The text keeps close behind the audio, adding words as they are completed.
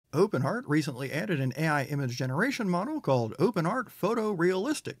OpenArt recently added an AI image generation model called OpenArt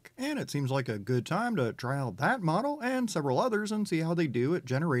Photorealistic, and it seems like a good time to try out that model and several others and see how they do at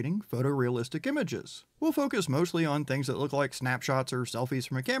generating photorealistic images. We'll focus mostly on things that look like snapshots or selfies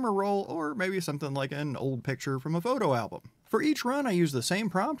from a camera roll, or maybe something like an old picture from a photo album. For each run, I used the same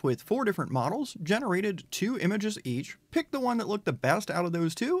prompt with 4 different models, generated 2 images each, picked the one that looked the best out of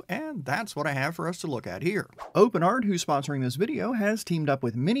those 2, and that's what I have for us to look at here. OpenArt, who's sponsoring this video, has teamed up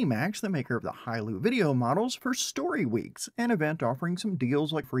with Minimax, the maker of the Hailu video models, for Story Weeks, an event offering some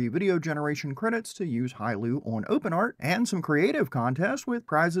deals like free video generation credits to use Hailu on OpenArt, and some creative contests with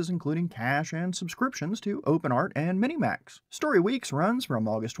prizes including cash and subscriptions to OpenArt and Minimax. Story Weeks runs from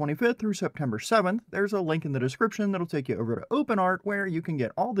August 25th through September 7th. There's a link in the description that'll take you over to OpenArt where you can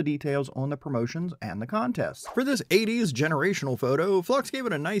get all the details on the promotions and the contests. For this 80s generational photo, Flux gave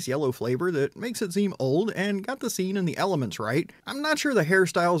it a nice yellow flavor that makes it seem old and got the scene and the elements right. I'm not sure the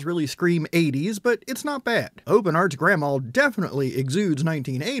hairstyles really scream 80s, but it's not bad. OpenArt's grandma definitely exudes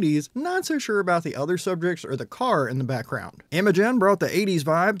 1980s, not so sure about the other subjects or the car in the background. Imagen brought the 80s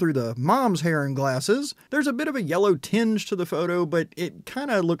vibe through the mom's hair and glasses. There's a bit of a yellow tinge to the photo, but it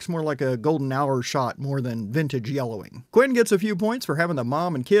kinda looks more like a golden hour shot more than vintage yellowing. Qwen gets a few points for having the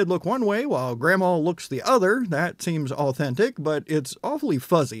mom and kid look one way while grandma looks the other. That seems authentic, but it's awfully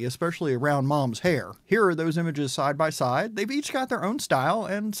fuzzy, especially around mom's hair. Here are those images side by side. They've each got their own style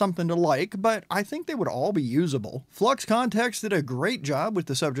and something to like, but I think they would all be usable. Flux Kontext did a great job with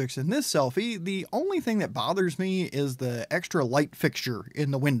the subjects in this selfie. The only thing that bothers me is the extra light fixture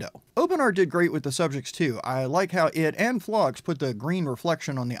in the window. OpenArt did great with the subjects too. I like how it and Flux put the green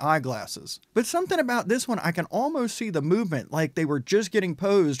reflection on the eyeglasses. But something about this one, I can almost see the movement like they were just getting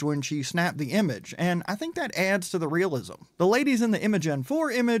posed when she snapped the image, and I think that adds to the realism. The ladies in the Imagen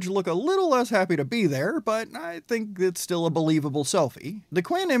 4 image look a little less happy to be there, but I think it's still a believable selfie. The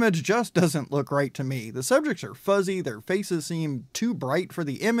Qwen image just doesn't look right to me. The subjects are fuzzy, their faces seem too bright for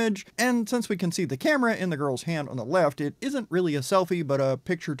the image, and since we can see the camera in the girl's hand on the left, it isn't really a selfie but a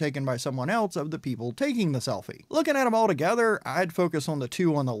picture taken by someone else of the people taking the selfie. Looking at them all together, I'd focus on the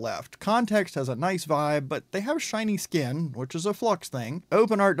 2 on the left. Kontext has a nice vibe, but they have shiny skin, which is a Flux thing.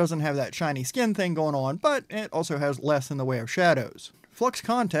 OpenArt doesn't have that shiny skin thing going on, but it also has less in the way of shadows. Flux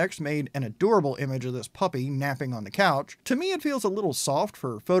Kontext made an adorable image of this puppy napping on the couch. To me, it feels a little soft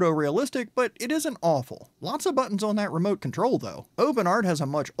for photorealistic, but it isn't awful. Lots of buttons on that remote control though. OpenArt has a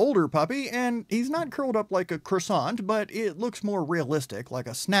much older puppy, and he's not curled up like a croissant, but it looks more realistic, like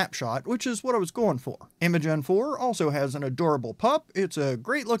a snapshot, which is what I was going for. Imagen 4 also has an adorable pup. It's a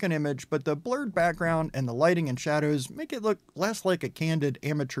great looking image, but the blurred background and the lighting and shadows make it look less like a candid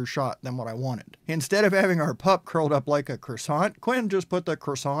amateur shot than what I wanted. Instead of having our pup curled up like a croissant, Qwen just put the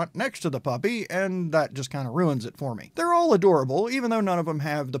croissant next to the puppy, and that just kind of ruins it for me. They're all adorable, even though none of them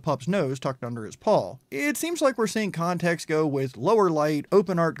have the pup's nose tucked under his paw. It seems like we're seeing Kontext go with lower light,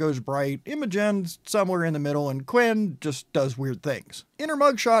 OpenArt goes bright, Imagen's somewhere in the middle, and Qwen just does weird things. In her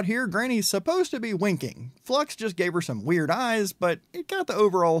mugshot here, Granny's supposed to be winking. Flux just gave her some weird eyes, but it got the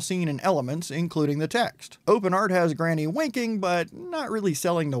overall scene and elements, including the text. OpenArt has Granny winking, but not really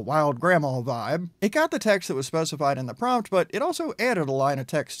selling the wild grandma vibe. It got the text that was specified in the prompt, but it also added a line of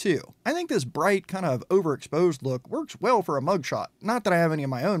text too. I think this bright, kind of overexposed look works well for a mugshot. Not that I have any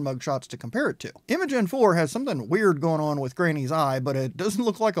of my own mugshots to compare it to. Imagen 4 has something weird going on with Granny's eye, but it doesn't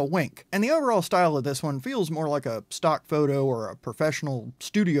look like a wink. And the overall style of this one feels more like a stock photo or a professional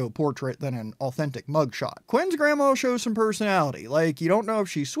studio portrait than an authentic mugshot. Qwen's grandma shows some personality, like you don't know if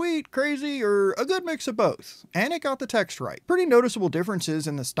she's sweet, crazy, or a good mix of both. And it got the text right. Pretty noticeable differences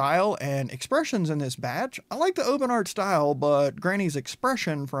in the style and expressions in this batch. I like the OpenArt style, but Granny's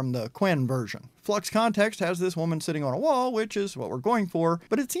expression from the Qwen version. Flux Kontext has this woman sitting on a wall, which is what we're going for,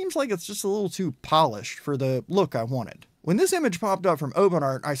 but it seems like it's just a little too polished for the look I wanted. When this image popped up from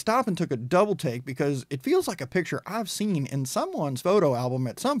OpenArt, I stopped and took a double take because it feels like a picture I've seen in someone's photo album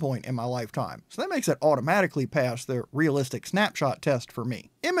at some point in my lifetime. So that makes it automatically pass the realistic snapshot test for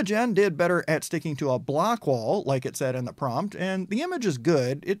me. Imagen did better at sticking to a block wall, like it said in the prompt, and the image is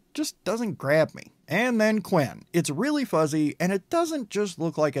good, it just doesn't grab me. And then Qwen. It's really fuzzy, and it doesn't just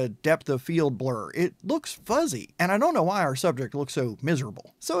look like a depth of field blur. It looks fuzzy, and I don't know why our subject looks so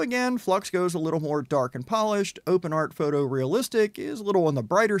miserable. So again, Flux goes a little more dark and polished, OpenArt Photorealistic is a little on the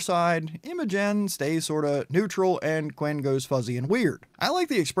brighter side, Imagen stays sorta neutral, and Qwen goes fuzzy and weird. I like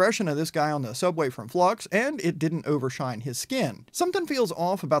the expression of this guy on the subway from Flux, and it didn't overshine his skin. Something feels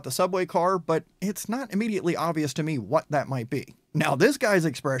off about the subway car, but it's not immediately obvious to me what that might be. Now this guy's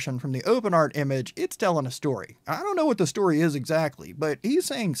expression from the OpenArt image, it's telling a story. I don't know what the story is exactly, but he's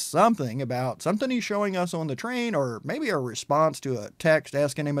saying something about something he's showing us on the train, or maybe a response to a text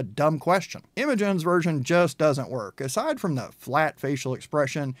asking him a dumb question. Imagen's version just doesn't work. Aside from the flat facial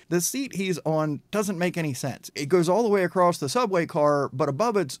expression, the seat he's on doesn't make any sense. It goes all the way across the subway car, but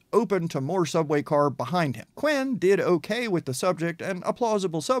above it's open to more subway car behind him. Qwen did okay with the subject and a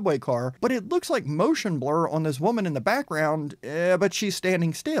plausible subway car, but it looks like motion blur on this woman in the background, but she's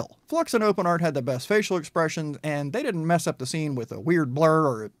standing still. Flux and OpenArt had the best facial expressions, and they didn't mess up the scene with a weird blur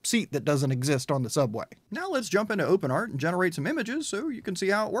or a seat that doesn't exist on the subway. Now let's jump into OpenArt and generate some images so you can see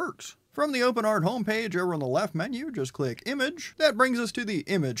how it works. From the OpenArt homepage over on the left menu, just click Image. That brings us to the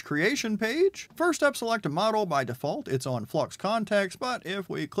Image Creation page. First up, select a model. By default, it's on Flux Kontext, but if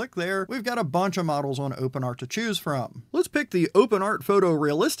we click there, we've got a bunch of models on OpenArt to choose from. Let's pick the OpenArt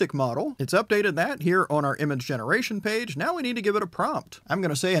Photorealistic model. It's updated that here on our image generation page. Now we need to give it a prompt. I'm going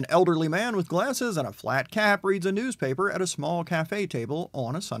to say an elderly man with glasses and a flat cap reads a newspaper at a small cafe table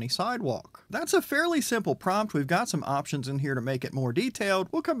on a sunny sidewalk. That's a fairly simple prompt. We've got some options in here to make it more detailed.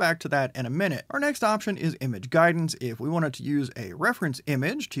 We'll come back to that in a minute. Our next option is image guidance. If we wanted to use a reference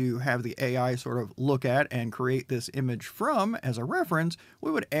image to have the AI sort of look at and create this image from as a reference, we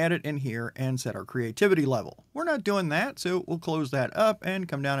would add it in here and set our creativity level. We're not doing that, so we'll close that up and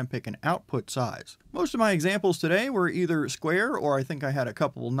come down and pick an output size. Most of my examples today were either square or I think I had a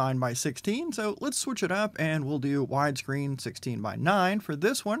couple 9x16, so let's switch it up and we'll do widescreen 16:9 for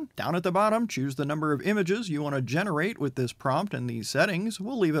this one. Down at the bottom, choose the number of images you want to generate with this prompt and these settings.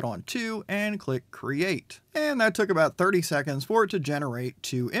 We'll leave it on 2 and click Create. And that took about 30 seconds for it to generate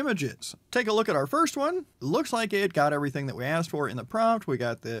 2 images. Take a look at our first one. Looks like it got everything that we asked for in the prompt. We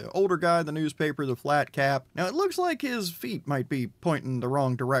got the older guy, the newspaper, the flat cap. Now it looks like his feet might be pointing the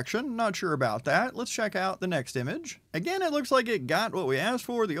wrong direction. Not sure about that. Let's check out the next image. Again, it looks like it got what we asked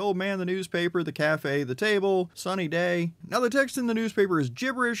for. The old man, the newspaper, the cafe, the table, sunny day. Now the text in the newspaper is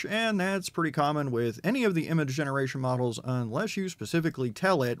gibberish, and that's pretty common with any of the image generation models unless you specifically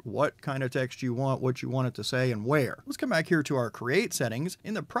tell it what kind of text you want, what you want it to say, and where. Let's come back here to our create settings.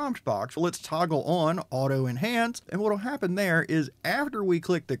 In the prompt box, let's toggle on auto enhance, and what'll happen there is after we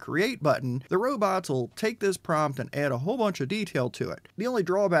click the create button, the robots will take this prompt and add a whole bunch of detail to it. The only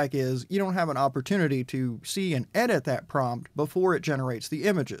drawback is you don't have an opportunity to see and edit that prompt before it generates the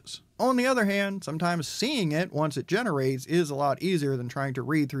images. On the other hand, sometimes seeing it once it generates is a lot easier than trying to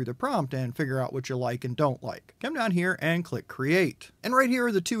read through the prompt and figure out what you like and don't like. Come down here and click Create. And right here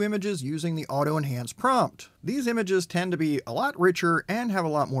are the 2 images using the Auto Enhance prompt. These images tend to be a lot richer and have a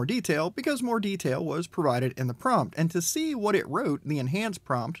lot more detail because more detail was provided in the prompt. And to see what it wrote, the Enhance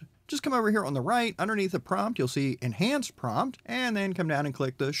prompt, just come over here on the right. Underneath the prompt, you'll see Enhanced Prompt, and then come down and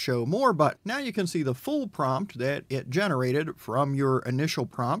click the Show More button. Now you can see the full prompt that it generated from your initial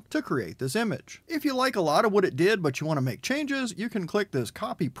prompt to create this image. If you like a lot of what it did, but you want to make changes, you can click this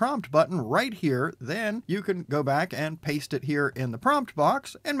Copy Prompt button right here. Then you can go back and paste it here in the prompt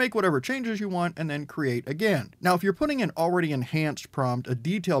box and make whatever changes you want and then create again. Now, if you're putting an already enhanced prompt, a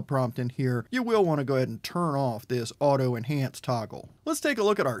detailed prompt in here, you will want to go ahead and turn off this Auto Enhance toggle. Let's take a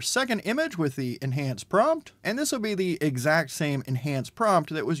look at our second image with the enhanced prompt, and this will be the exact same enhanced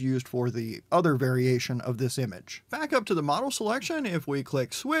prompt that was used for the other variation of this image. Back up to the model selection, if we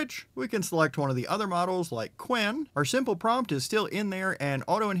click switch, we can select one of the other models like Qwen. Our simple prompt is still in there and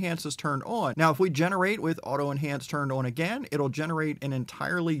auto enhance is turned on. Now if we generate with auto enhance turned on again, it'll generate an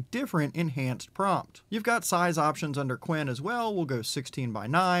entirely different enhanced prompt. You've got size options under Qwen as well. We'll go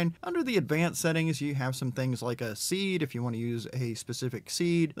 16:9. Under the advanced settings, you have some things like a seed if you want to use a specific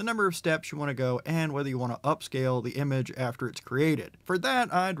seed, the number of steps you want to go, and whether you want to upscale the image after it's created. For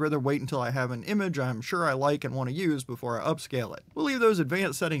that, I'd rather wait until I have an image I'm sure I like and want to use before I upscale it. We'll leave those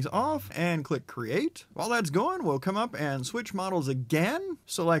advanced settings off and click Create. While that's going, we'll come up and switch models again.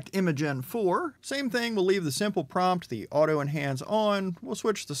 Select Imagen 4. Same thing, we'll leave the simple prompt, the auto enhance on. We'll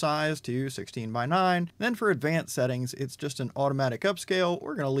switch the size to 16:9. Then for advanced settings, it's just an automatic upscale.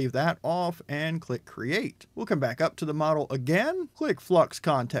 We're going to leave that off and click Create. We'll come back up to the model again, click Flux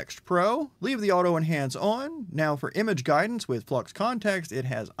Kontext Pro, leave the auto enhance on. Now for image guidance with Flux Kontext, it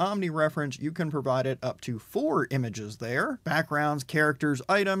has omni reference. You can provide it up to 4 images there, backgrounds, characters,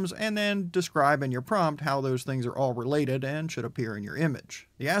 items, and then describe in your prompt how those things are all related and should appear in your image.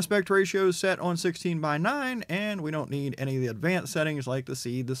 The aspect ratio is set on 16:9, and we don't need any of the advanced settings like the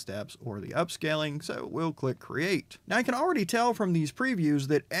seed, the steps, or the upscaling, so we'll click create. Now I can already tell from these previews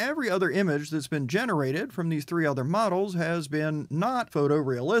that every other image that's been generated from these 3 other models has been not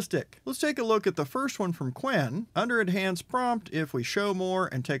photorealistic. Let's take a look at the first one from Qwen. Under Enhanced Prompt, if we show more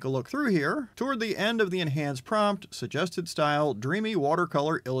and take a look through here, toward the end of the Enhanced Prompt, suggested style, dreamy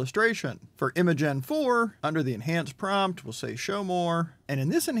watercolor illustration. For Imagen 4, under the Enhanced Prompt, we'll say show more. And in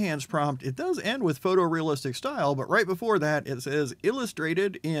this enhanced prompt, it does end with photorealistic style, but right before that, it says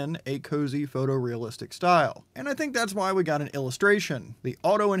illustrated in a cozy photorealistic style. And I think that's why we got an illustration. The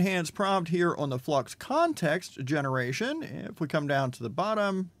auto enhanced prompt here on the Flux Kontext generation, if we come down to the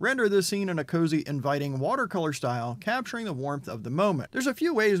bottom, render this scene in a cozy, inviting watercolor style, capturing the warmth of the moment. There's a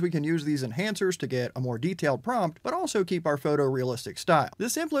few ways we can use these enhancers to get a more detailed prompt, but also keep our photorealistic style. The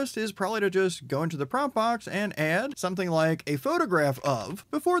simplest is probably to just go into the prompt box and add something like a photograph of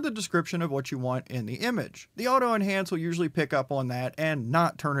before the description of what you want in the image. The auto enhance will usually pick up on that and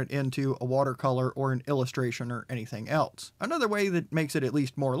not turn it into a watercolor or an illustration or anything else. Another way that makes it at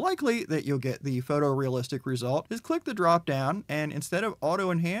least more likely that you'll get the photorealistic result is click the drop down, and instead of auto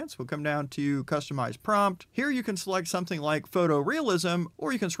enhance, we'll come down to customize prompt. Here you can select something like photorealism,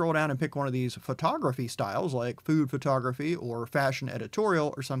 or you can scroll down and pick one of these photography styles like food photography or fashion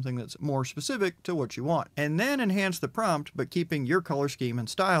editorial, or something that's more specific to what you want. And then enhance the prompt, but keeping your color scheme and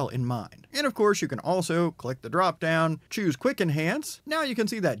style in mind. And of course, you can also click the drop down, choose quick enhance. Now you can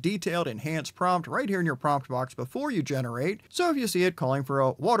see that detailed enhanced prompt right here in your prompt box before you generate. So if you see it calling for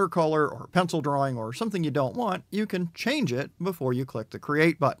a watercolor or pencil drawing or something you don't want, you can change it before you click the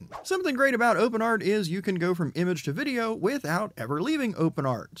create button. Something great about OpenArt is you can go from image to video without ever leaving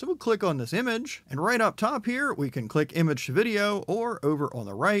OpenArt. So we'll click on this image, and right up top here, we can click image to video, or over on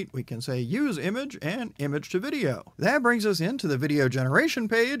the right, we can say use image and image to video. That brings us into the video generation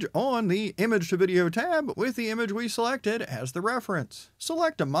page on the image to video tab with the image we selected as the reference.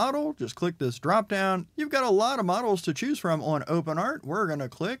 Select a model, just click this drop down. You've got a lot of models to choose from on OpenArt. We're going to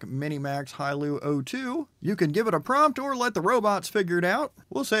click Minimax Hailu 02. You can give it a prompt or let the robots figure it out.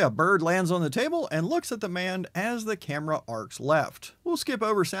 We'll say a bird lands on the table and looks at the man as the camera arcs left. We'll skip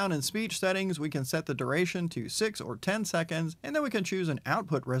over sound and speech settings. We can set the duration to 6 or 10 seconds, and then we can choose an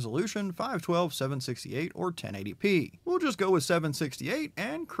output resolution 512, 768, or 1080p. We'll just go with 768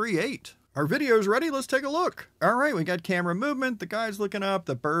 and create. Our video's ready, let's take a look. All right, we got camera movement, the guy's looking up,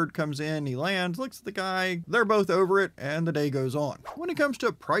 the bird comes in, he lands, looks at the guy, they're both over it, and the day goes on. When it comes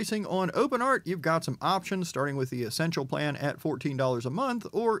to pricing on OpenArt, you've got some options, starting with the Essential plan at $14 a month,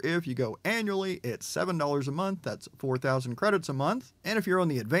 or if you go annually, it's $7 a month, that's 4,000 credits a month. And if you're on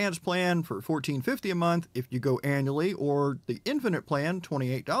the Advanced plan for $14.50 a month, if you go annually, or the Infinite plan,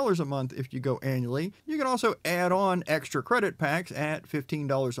 $28 a month if you go annually. You can also add on extra credit packs at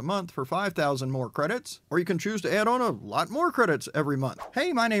 $15 a month for 5,000 more credits, or you can choose to add on a lot more credits every month.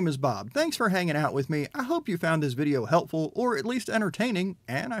 Hey, my name is Bob. Thanks for hanging out with me. I hope you found this video helpful or at least entertaining,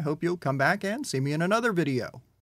 and I hope you'll come back and see me in another video.